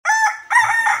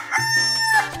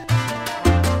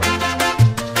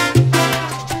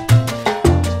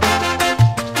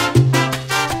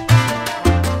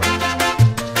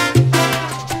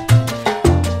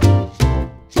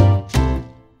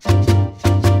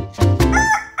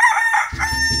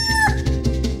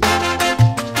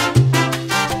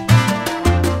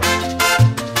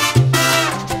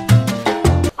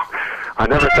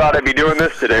doing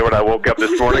this today when I woke up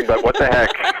this morning, but what the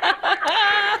heck?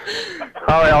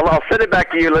 All right, I'll send it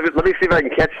back to you. Let me see if I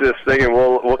can catch this thing, and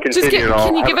we'll continue.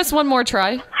 Can you give us one more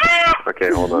try?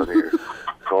 Okay, hold on here.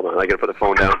 Hold on, I gotta put the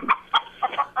phone down.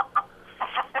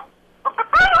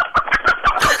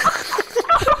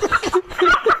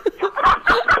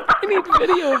 I need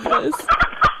video of this.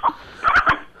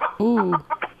 Ooh.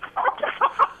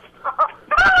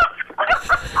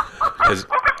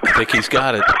 I think he's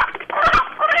got it.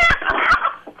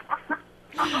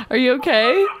 Are you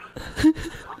okay?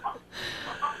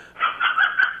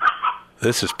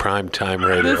 This is prime time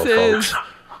radio, folks.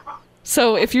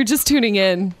 So if you're just tuning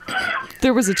in,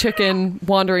 there was a chicken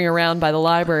wandering around by the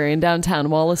library in downtown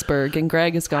Wallaceburg, and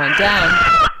Greg has gone down.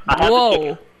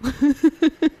 Whoa.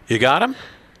 You got him?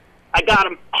 I got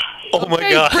him. Oh, my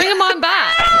God. Bring him on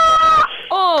back.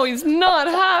 Oh, he's not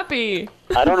happy.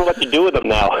 I don't know what to do with him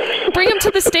now. Bring him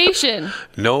to the station.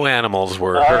 No animals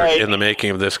were hurt in the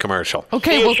making of this commercial.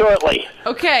 Okay, See you shortly.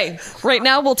 Okay, right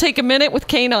now we'll take a minute with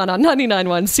Kanon on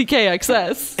 99.1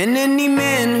 CKXS. And any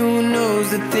man who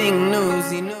knows a thing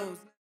knows he knows.